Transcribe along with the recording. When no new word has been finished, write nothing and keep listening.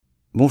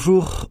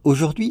Bonjour,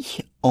 aujourd'hui,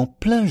 en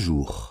plein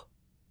jour,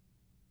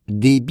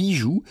 des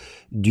bijoux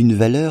d'une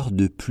valeur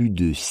de plus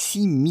de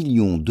 6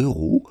 millions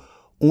d'euros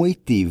ont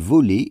été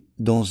volés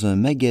dans un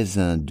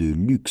magasin de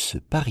luxe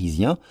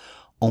parisien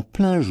en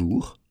plein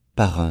jour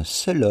par un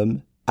seul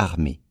homme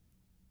armé.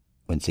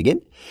 Once again,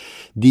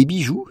 des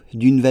bijoux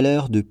d'une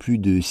valeur de plus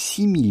de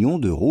 6 millions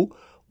d'euros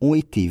ont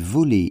été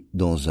volés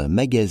dans un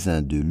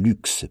magasin de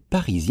luxe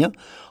parisien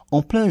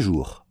en plein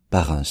jour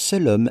par un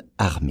seul homme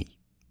armé.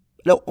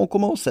 Alors, on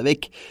commence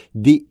avec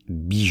des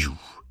bijoux.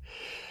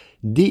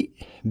 Des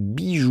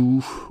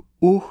bijoux,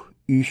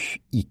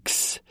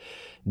 O-U-X.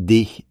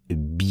 Des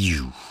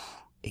bijoux.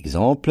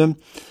 Exemple,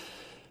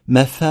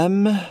 ma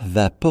femme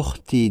va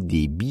porter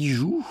des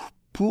bijoux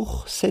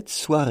pour cette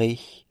soirée.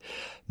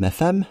 Ma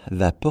femme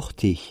va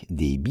porter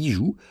des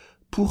bijoux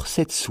pour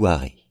cette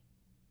soirée.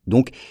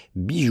 Donc,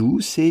 bijoux,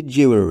 c'est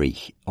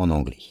jewelry en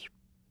anglais.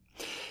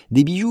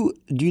 Des bijoux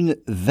d'une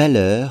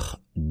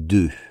valeur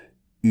de.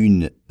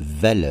 Une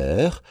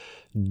valeur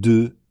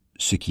de,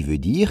 ce qui veut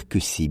dire que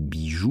ces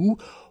bijoux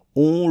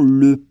ont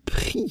le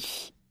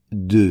prix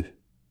de.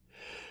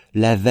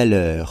 La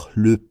valeur,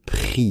 le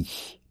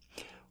prix.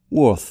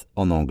 Worth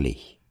en anglais.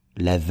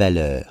 La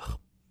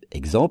valeur.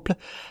 Exemple,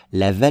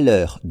 la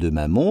valeur de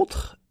ma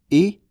montre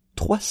est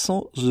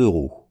 300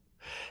 €.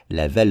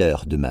 La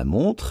valeur de ma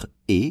montre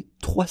est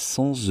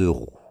 300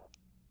 €.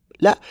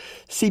 Là,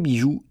 ces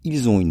bijoux,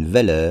 ils ont une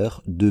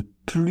valeur de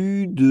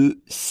plus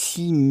de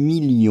 6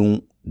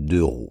 millions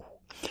d'euros.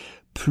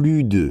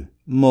 Plus de,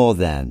 more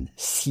than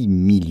 6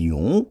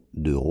 millions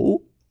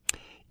d'euros.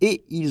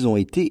 Et ils ont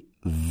été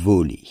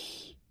volés.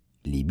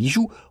 Les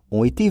bijoux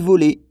ont été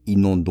volés. Ils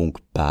n'ont donc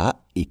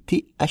pas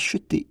été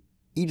achetés.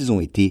 Ils ont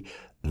été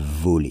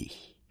volés.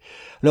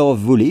 Alors,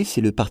 voler,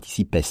 c'est le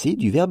participe passé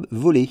du verbe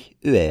voler,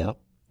 ER.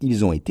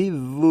 Ils ont été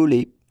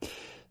volés.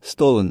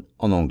 Stolen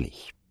en anglais.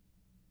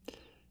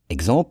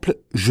 Exemple,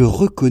 je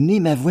reconnais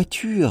ma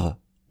voiture.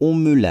 On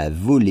me l'a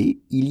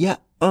volée il y a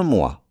 1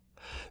 mois.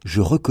 Je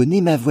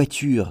reconnais ma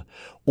voiture.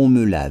 On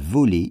me l'a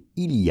volée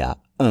il y a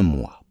 1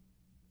 mois.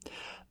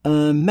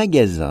 Un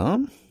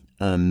magasin,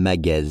 a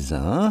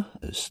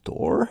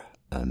store,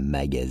 un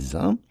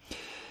magasin.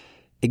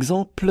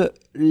 Exemple,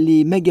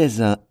 les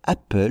magasins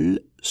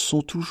Apple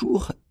sont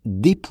toujours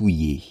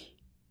dépouillés.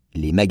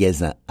 Les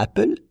magasins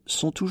Apple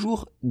sont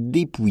toujours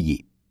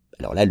dépouillés.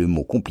 Alors là, le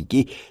mot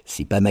compliqué,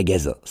 c'est pas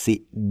magasin,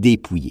 c'est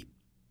dépouillé.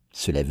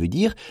 Cela veut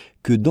dire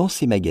que dans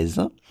ces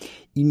magasins,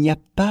 il n'y a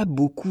pas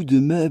beaucoup de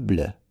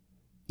meubles,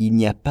 il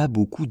n'y a pas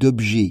beaucoup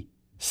d'objets.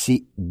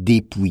 C'est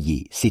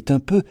dépouillé, c'est un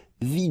peu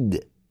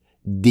vide,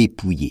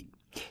 dépouillé.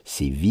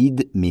 C'est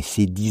vide, mais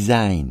c'est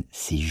design,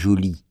 c'est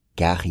joli,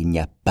 car il n'y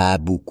a pas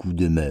beaucoup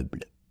de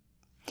meubles.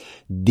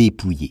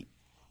 Dépouillé.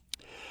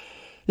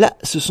 Là,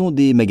 ce sont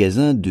des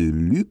magasins de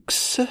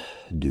luxe,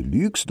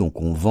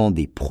 donc on vend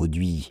des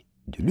produits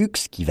de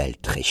luxe qui valent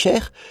très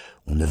cher.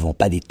 On ne vend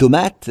pas des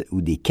tomates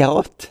ou des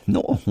carottes,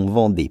 non, on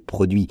vend des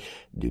produits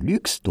de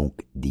luxe,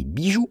 donc des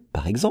bijoux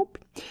par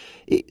exemple,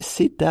 et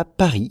c'est à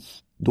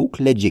Paris, donc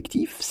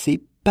l'adjectif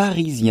c'est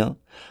parisien.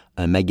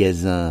 Un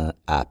magasin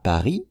à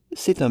Paris,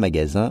 c'est un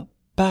magasin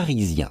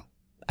parisien.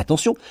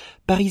 Attention,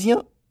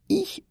 parisien,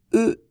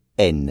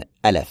 I-E-N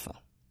à la fin.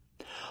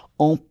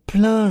 En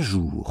plein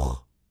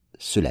jour,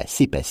 cela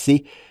s'est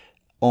passé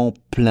en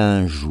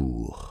plein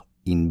jour,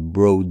 in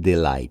broad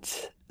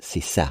daylight. C'est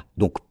ça,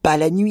 donc pas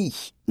la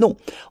nuit, non,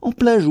 en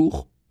plein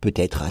jour,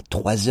 peut-être à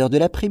 3 heures de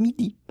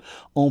l'après-midi,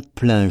 en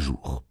plein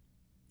jour.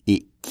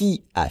 Et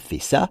qui a fait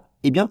ça?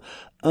 Eh bien,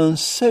 un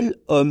seul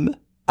homme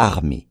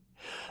armé.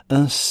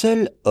 Un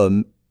seul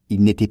homme,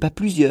 il n'était pas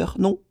plusieurs,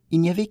 non, il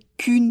n'y avait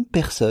qu'une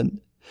personne.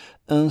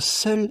 Un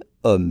seul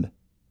homme,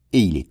 et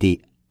il était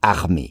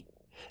armé.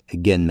 A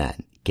gunman,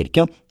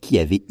 quelqu'un qui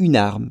avait une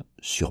arme,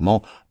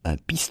 sûrement un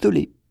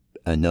pistolet,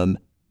 un homme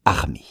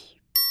armé.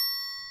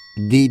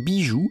 Des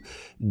bijoux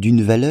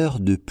d'une valeur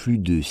de plus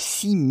de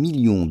 6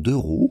 millions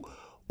d'euros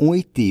ont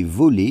été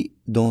volés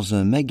dans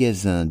un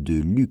magasin de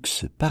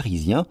luxe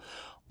parisien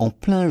en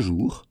plein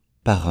jour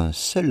par un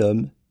seul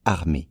homme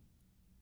armé.